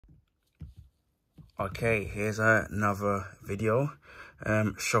Okay, here's another video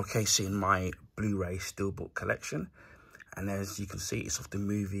showcasing my Blu-ray Steelbook collection. And as you can see, it's of the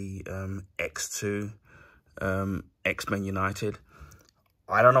movie X2, X-Men United.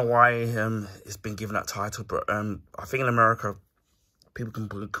 I don't know why it's been given that title, but I think in America, people can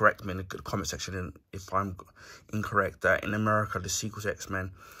correct me in the comment section if I'm incorrect, that in America, the sequel to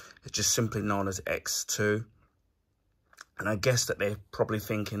X-Men is just simply known as X2. And I guess that they're probably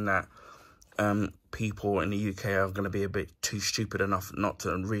thinking that people in the UK are going to be a bit too stupid enough not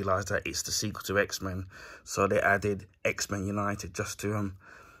to realise that it's the sequel to X-Men. So they added X-Men United just to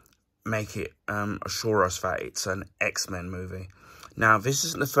make it assure us that it's an X-Men movie. Now, this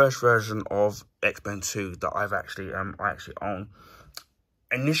isn't the first version of X-Men 2 that I actually own.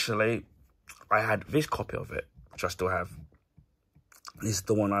 Initially, I had this copy of it, which I still have. This is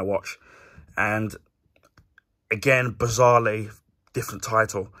the one I watch. And again, bizarrely, different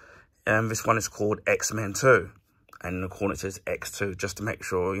title. This one is called X-Men 2. And in the corner it says X2, just to make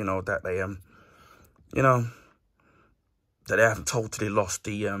sure, that they, that they haven't totally lost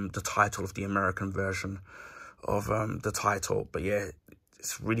the title of the American version of the title. But yeah,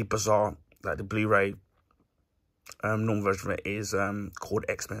 it's really bizarre that the Blu-ray normal version of it is called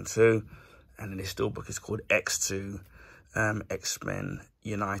X-Men 2, and then the steelbook is called X2 X-Men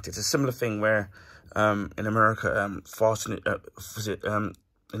United. It's a similar thing where in America,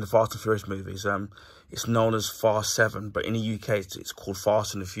 in the Fast and Furious movies, it's known as Fast 7, but in the UK it's called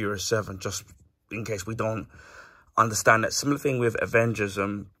Fast and the Furious 7, just in case we don't understand that. Similar thing with Avengers,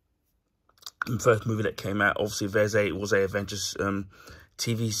 the first movie that came out, obviously it was a Avengers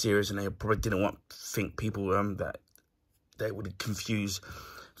TV series, and they probably didn't think people that they would confuse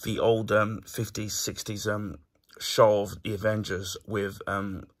the old 50s, 60s show of the Avengers with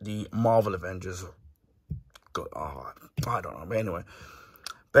the Marvel Avengers. I don't know,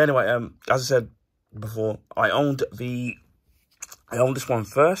 but anyway, as I said before, I owned this one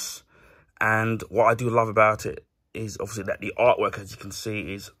first, and what I do love about it is obviously that the artwork, as you can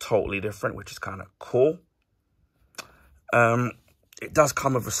see, is totally different, which is kind of cool. It does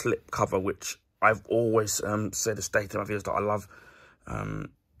come with a slip cover, which I've always said and stated in my videos that I love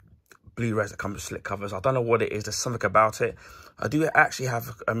Blu-rays that come with slip covers. I don't know what it is. There's something about it. I do actually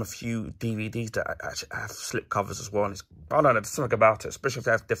have a few DVDs that actually have slip covers as well. And I don't know, there's something about it, especially if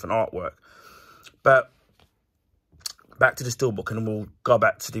they have different artwork. But back to the steelbook, and then we'll go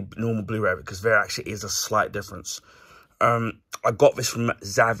back to the normal Blu-ray, because there actually is a slight difference. I got this from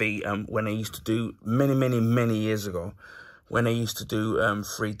Zavvi when they used to do, many years ago, when they used to do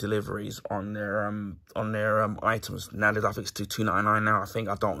free deliveries on their items. Now I think it's $2.99 now.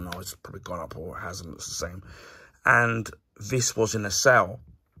 I don't know. It's probably gone up, or it hasn't. It's the same. And this was in a sale,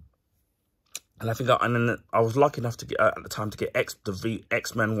 and I was lucky enough to get at the time to get the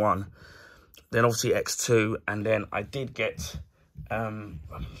X-Men 1, then obviously X2, and then I did get I'll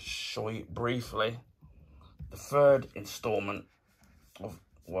show you briefly the third installment of,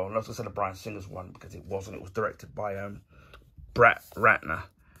 well, not to say the Bryan Singer's one, because it wasn't. It was directed by Brett Ratner.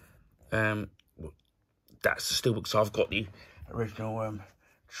 That's the steelbook. So I've got the original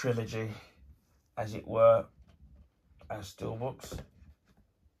trilogy, as it were, as steelbooks.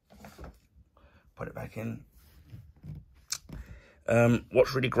 Put it back in.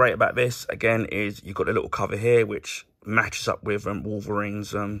 What's really great about this, again, is you've got a little cover here, which matches up with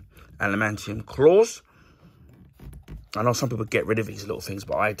Wolverine's adamantium claws. I know some people get rid of these little things,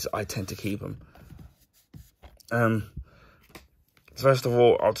 but I tend to keep them. First of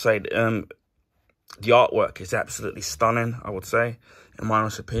all, I'd say the artwork is absolutely stunning, I would say, in my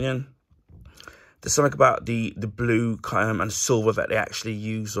honest opinion. There's something about the blue and silver that they actually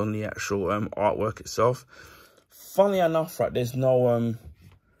use on the actual artwork itself. Funnily enough, right, there's no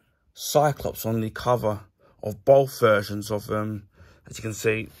Cyclops on the cover of both versions of, as you can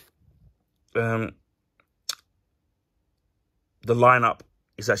see, the lineup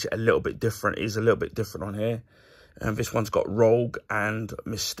is actually a little bit different. It is a little bit different on here. This one's got Rogue and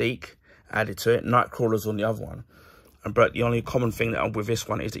Mystique added to it. Nightcrawler's on the other one. But the only common thing that with this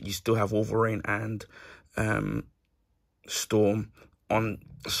one is that you still have Wolverine and Storm on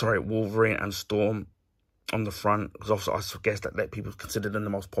the front, because also I guess that people consider them the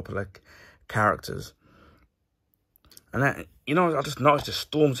most popular characters. And that, I just noticed that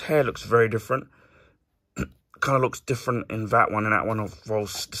Storm's hair looks very different. Kind of looks different in that one, and that one are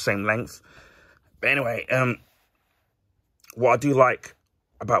both the same length. But anyway, what I do like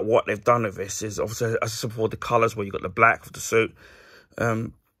about what they've done with this is, obviously, as I support the colours, where you've got the black for the suit,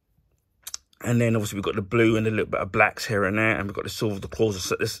 and And then obviously we've got the blue and a little bit of blacks here and there, and we've got the silver, the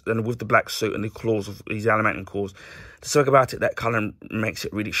claws, and with the black suit and the claws of these adamantium claws. The thing about it, that colour makes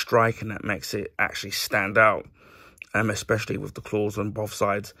it really striking. That makes it actually stand out, especially with the claws on both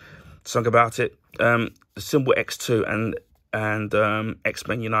sides. Something about it, the symbol X2 and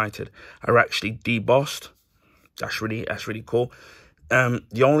X-Men United are actually debossed. That's really cool.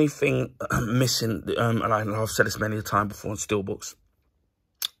 The only thing missing, and I've said this many times before in steelbooks,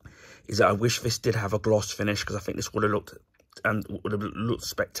 is that I wish this did have a gloss finish, because I think this would have looked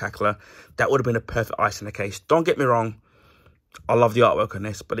spectacular. That would have been a perfect ice in the case. Don't get me wrong, I love the artwork on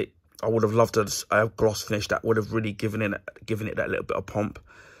this, but I would have loved a gloss finish that would have really given it that little bit of pomp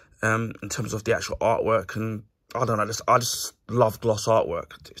in terms of the actual artwork. And I don't know, I just love gloss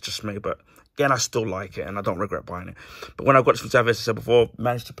artwork. It's just me, but again, I still like it and I don't regret buying it. But when I got this from Zavis, as I said before,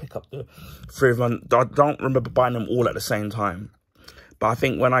 managed to pick up the 3 of them. I don't remember buying them all at the same time. But I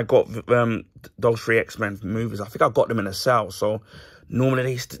think when I got those 3 X-Men movies, I think I got them in a sale. So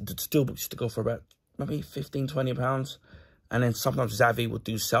normally the steelbooks used to go for about maybe £15–20. And then sometimes Zavi would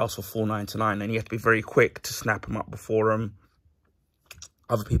do sales for $4.99. And you have to be very quick to snap them up before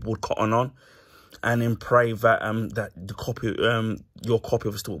other people would cotton on. And then pray that that the copy, your copy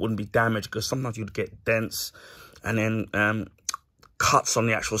of the steelbook wouldn't be damaged, because sometimes you'd get dents and then cuts on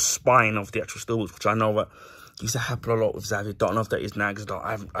the actual spine of the actual steelbooks, which I know that used to happen a lot with Zavi. Don't know if that is now, because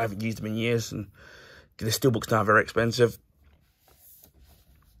I haven't used them in years, and the steelbooks now are very expensive.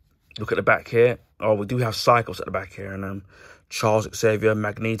 Look at the back here. Oh, we do have Cyclops at the back here, and Charles Xavier,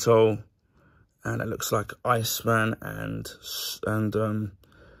 Magneto, and it looks like Iceman and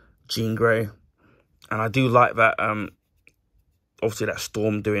Jean Grey. And I do like that, obviously that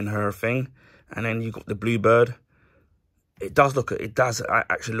Storm doing her thing. And then you got the Bluebird. It does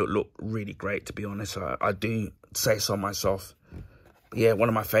actually look really great, to be honest. I do say so myself. But yeah, one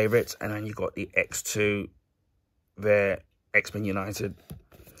of my favourites. And then you got the X2 there, X-Men United.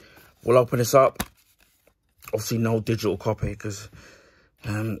 We'll open this up. Obviously no digital copy, because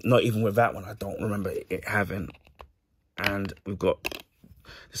not even with that one, I don't remember it having. And we've got,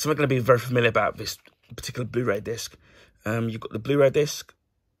 there's something going to be very familiar about this particular Blu-ray disc. You've got the Blu-ray disc,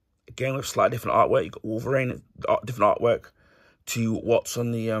 again with slightly different artwork. You've got Wolverine, different artwork to what's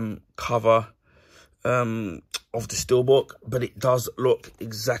on the cover of the steelbook, but it does look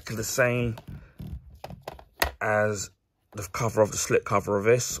exactly the same as the cover of the slip cover of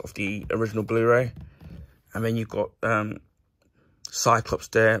this, of the original Blu-ray. And then you've got Cyclops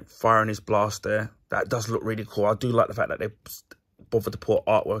there, firing his blast there. That does look really cool. I do like the fact that they bothered to put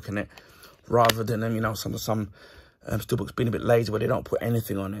artwork in it, rather than, you know, some steelbooks being a bit lazy where they don't put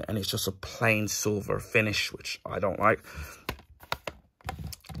anything on it and it's just a plain silver finish, which I don't like.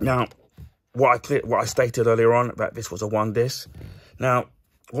 Now, what I stated earlier on about this was a 1 disc. Now,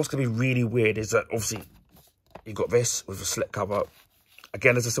 what's going to be really weird is that obviously you got this with a slip cover.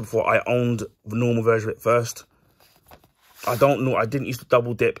 Again, as I said before, I owned the normal version of it first. I didn't used to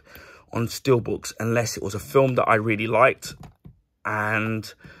double dip on steelbooks unless it was a film that I really liked,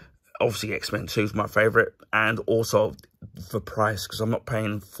 and obviously X-Men 2 is my favourite, and also the price, because I'm not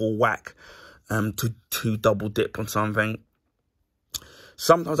paying full whack to double dip on something.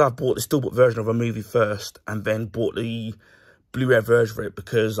 Sometimes I've bought the steelbook version of a movie first and then bought the Blu-ray version of it,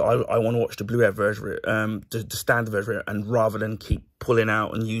 because I want to watch the Blu-ray version of it, the standard version of it, and rather than keep pulling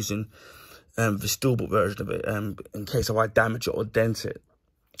out and using the steelbook version of it in case I damage it or dent it.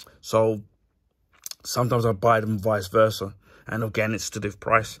 So sometimes I buy them vice versa. And again, it's to do with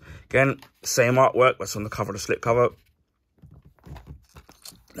price. Again, same artwork that's on the cover of the slip cover.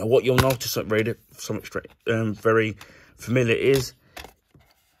 Now, what you'll notice, something very familiar is,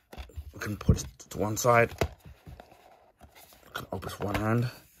 we can put this to one side. I can open this one hand.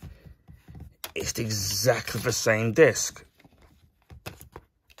 It's exactly the same disc.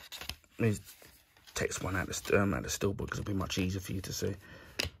 Let me take this one out of the steelbook, because it'll be much easier for you to see.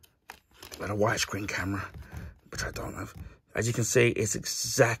 Got a widescreen camera, which I don't have. As you can see, it's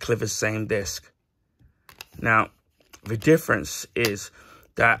exactly the same disc. Now, the difference is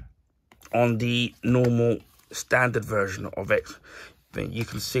that on the normal standard version of it, then you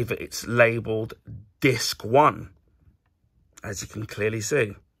can see that it's labeled disc 1, as you can clearly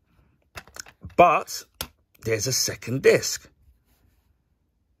see. But there's a second disc,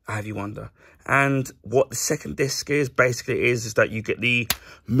 I have you wonder. And what the second disc is, basically is that you get the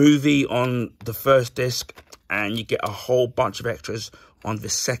movie on the first disc, and you get a whole bunch of extras on the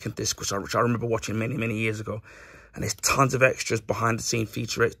second disc, which I remember watching many, many years ago. And there's tons of extras, behind the scene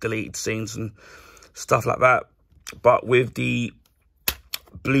featurettes, deleted scenes and stuff like that. But with the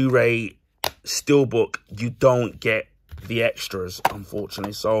Blu-ray steelbook, you don't get the extras,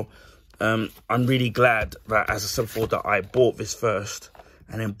 unfortunately. So I'm really glad that, as I said before, that I bought this first,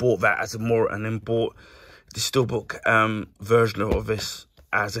 and then bought that as and then bought the Steelbook version of this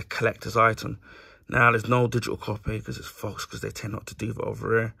as a collector's item. Now, there's no digital copy because it's Fox, because they tend not to do that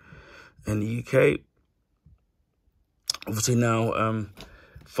over here in the UK. Obviously now,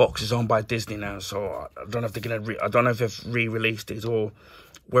 Fox is owned by Disney now, so I don't know if they're gonna. I don't know if they've re-released it, or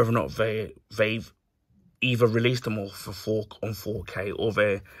whether or not they've either released them all on 4K, or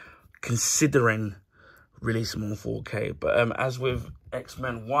they're considering releasing them on 4K. But as with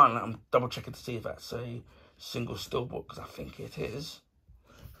X-Men 1, I'm double checking to see if that's a single Steelbook, because I think it is.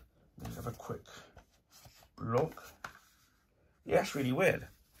 Let's have a quick look. Yeah, it's really weird,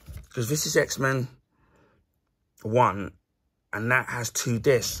 because this is X-Men 1, and that has 2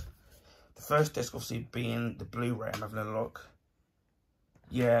 discs. The first disc obviously being the Blu-ray. I'm having a look.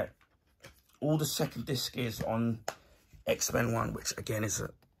 Yeah, all the second disc is on X-Men 1, which again is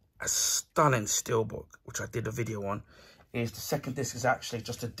a stunning Steelbook, which I did a video on. Is the second disc is actually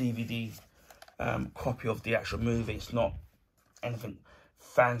just a DVD copy of the actual movie. It's not anything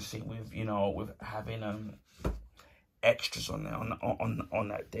fancy with, you know, with having extras on there on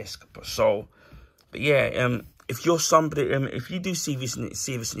that disc. But yeah, if you're somebody, if you do see this in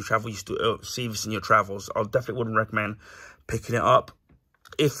your travel, see this in your travels, I definitely wouldn't recommend picking it up.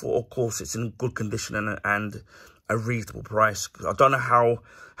 If, of course, it's in good condition and a reasonable price. I don't know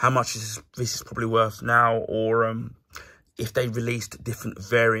how much this is probably worth now, or if they released different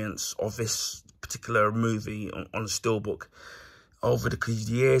variants of this particular movie on a Steelbook over the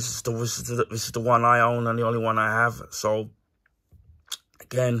years. This is the one I own and the only one I have. So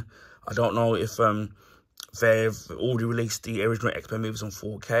again, I don't know if they've already released the original X-Men movies on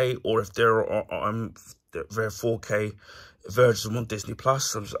 4K, or if they're 4K versions on Disney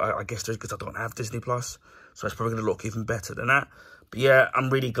Plus. I guess there's, because I don't have Disney Plus, so it's probably going to look even better than that. But yeah,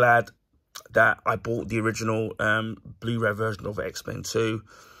 I'm really glad that I bought the original Blu-ray version of X-Men 2,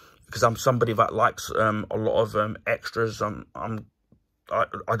 because I'm somebody that likes a lot of extras.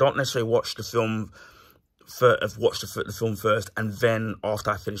 I don't necessarily watch the film. I've watched the film first, and then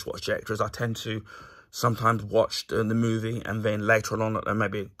after I finish watch the extras, I tend to sometimes watch the movie, and then later on,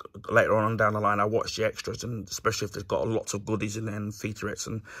 maybe later on down the line, I watch the extras, and especially if they've got lots of goodies in there and featurettes.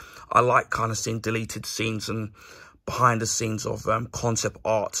 And I like kind of seeing deleted scenes and behind the scenes of concept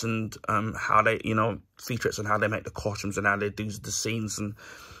arts, and how they, you know, featurettes, and how they make the costumes and how they do the scenes. And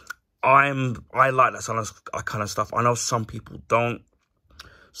I like that kind of stuff. I know some people don't,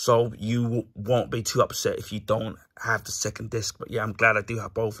 so you won't be too upset if you don't have the second disc. But yeah, I'm glad I do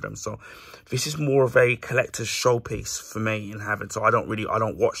have both of them. So this is more of a collector's showpiece for me in having. So I don't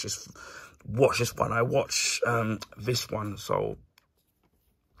watch this one. I watch this one. So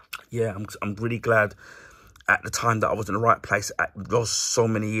yeah, I'm really glad at the time that I was in the right place. That was so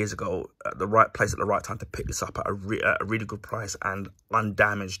many years ago, at the right place at the right time to pick this up at a really good price and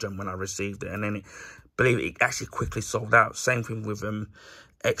undamaged. And when I received it, and then it actually quickly sold out. Same thing with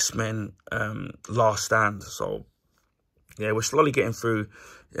X-Men Last Stand. So yeah, we're slowly getting through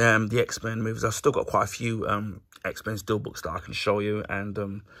the X-Men movies. I've still got quite a few X-Men Steelbooks that I can show you,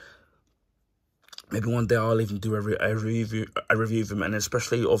 and maybe one day I'll even do a review of them. And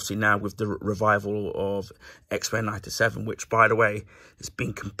especially obviously now with the revival of X-Men 97, which by the way has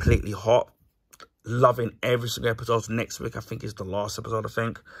been completely hot. Loving every single episode. Next week I think is the last episode, I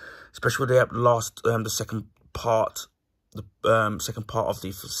think, especially with the second part. The second part of the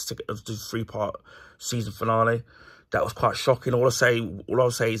 3-part season finale. That was quite shocking. All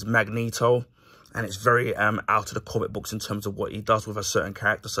I'll say is Magneto, and it's very out of the comic books in terms of what he does with a certain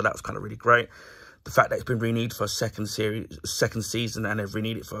character. So that was kind of really great. The fact that it's been renewed for a second season, and they've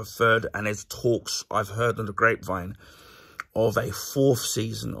renewed it for a third, and there's talks I've heard on the grapevine of a 4th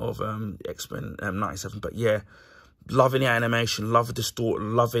season of X-Men 97. But yeah, loving the animation, loving the story,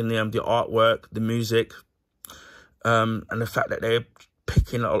 loving the artwork, the music. And the fact that they're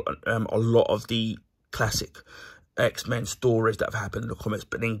picking a lot of the classic X-Men stories that have happened in the comics,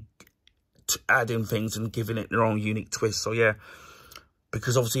 but then adding things and giving it their own unique twist. So yeah,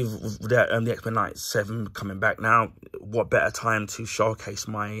 because obviously with the X-Men 97 coming back now, what better time to showcase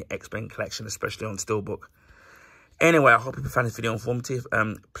my X-Men collection, especially on Steelbook. Anyway, I hope you found this video informative.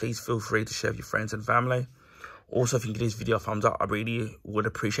 Please feel free to share with your friends and family. Also, if you can give this video a thumbs up, I really would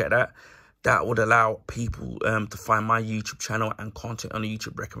appreciate that. That would allow people to find my YouTube channel and content on the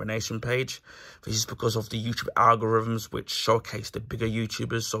YouTube recommendation page. This is because of the YouTube algorithms, which showcase the bigger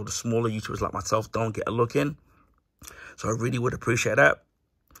YouTubers, so the smaller YouTubers like myself don't get a look in. So I really would appreciate that.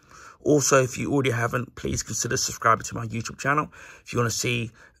 Also, if you already haven't, please consider subscribing to my YouTube channel. If you want to see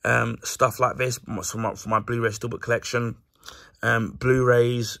stuff like this for my Blu-ray Steelbook collection,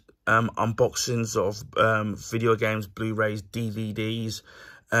 Blu-rays, unboxings of video games, Blu-rays, DVDs.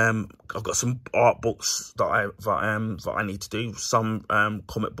 I've got some art books that I need to do, some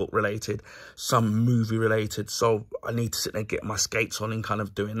comic book related, some movie related. So I need to sit there and get my skates on and kind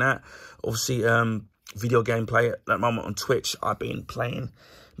of doing that. Obviously, video game play at the moment on Twitch. I've been playing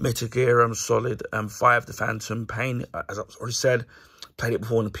Metal Gear Solid 5, The Phantom Pain. As I've already said, played it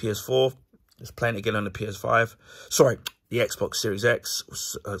before on the PS4. Just playing it again on the PS5. Sorry, the Xbox Series X.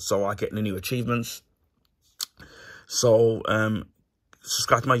 So I get the new achievements. So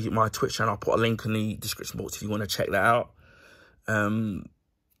subscribe to my Twitch channel. I'll put a link in the description box if you want to check that out.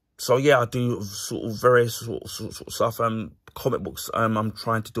 So yeah, I do sort of various sort of stuff. Comic books. I'm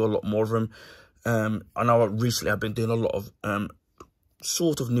trying to do a lot more of them. I know recently I've been doing a lot of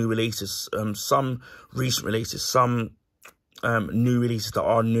sort of new releases. Some recent releases, some new releases that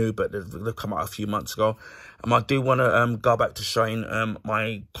are new, but they've come out a few months ago. I do want to go back to showing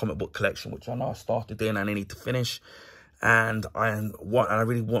my comic book collection, which I know I started doing and I need to finish. And I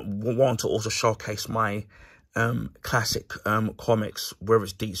really want to also showcase my classic comics, whether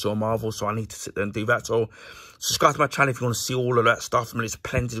it's DC or Marvel. So I need to sit there and do that. So subscribe to my channel if you want to see all of that stuff. I mean,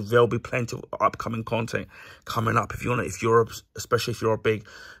 there'll be plenty of upcoming content coming up if you want to, especially if you're a big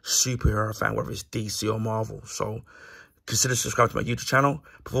superhero fan, whether it's DC or Marvel. So consider subscribing to my YouTube channel.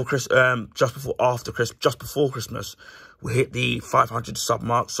 Just before Christmas, we hit the 500 sub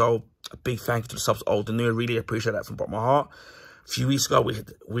mark. So a big thank you to the subs old and new. I really appreciate that from the bottom of my heart. A few weeks ago,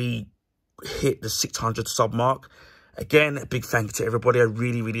 we hit the 600 sub mark. Again, a big thank you to everybody. I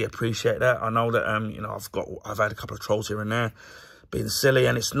really appreciate that. I know that you know, I've had a couple of trolls here and there being silly,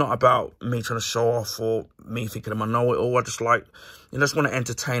 and it's not about me trying to show off or me thinking I know it all. I just want to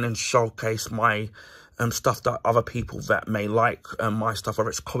entertain and showcase my stuff that other people that may like my stuff, whether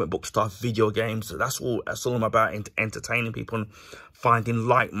it's comic book stuff, video games. That's all I'm about, entertaining people and finding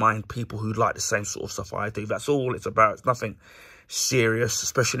like-minded people who like the same sort of stuff I do. That's all it's about. It's nothing serious,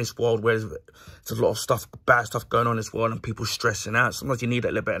 especially in this world where there's a lot of stuff, bad stuff going on in this world and people stressing out. Sometimes you need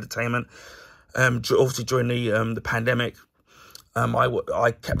that little bit of entertainment. Obviously during the pandemic,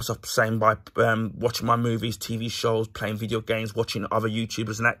 I kept myself sane by watching my movies, TV shows, playing video games, watching other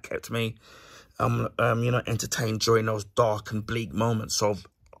YouTubers, and that kept me you know, entertained during those dark and bleak moments. So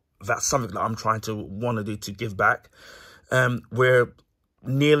that's something that I'm trying to want to do, to give back. We're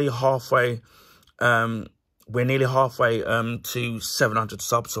nearly halfway to 700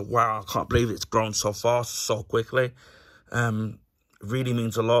 subs. So wow, I can't believe it's grown so fast, so quickly. Really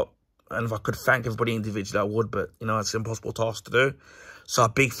means a lot. And if I could thank everybody individually, I would, but you know, it's an impossible task to do. So a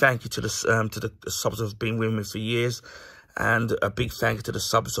big thank you to the subs who have been with me for years. And a big thank you to the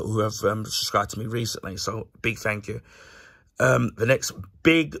subs who have subscribed to me recently. So big thank you. The next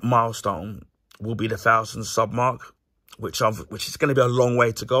big milestone will be the 1,000 sub mark, which is going to be a long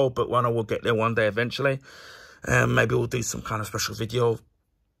way to go, but I will get there one day eventually. Maybe we'll do some kind of special video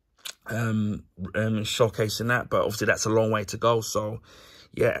showcasing that, but obviously that's a long way to go. So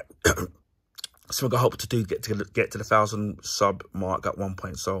yeah, so I hope to get to the 1,000 sub mark at one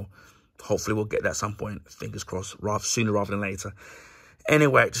point. So hopefully we'll get that at some point, fingers crossed, sooner rather than later.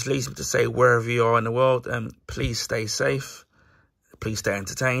 Anyway, it just leaves me to say, wherever you are in the world, please stay safe, please stay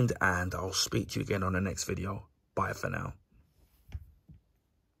entertained, and I'll speak to you again on the next video. Bye for now.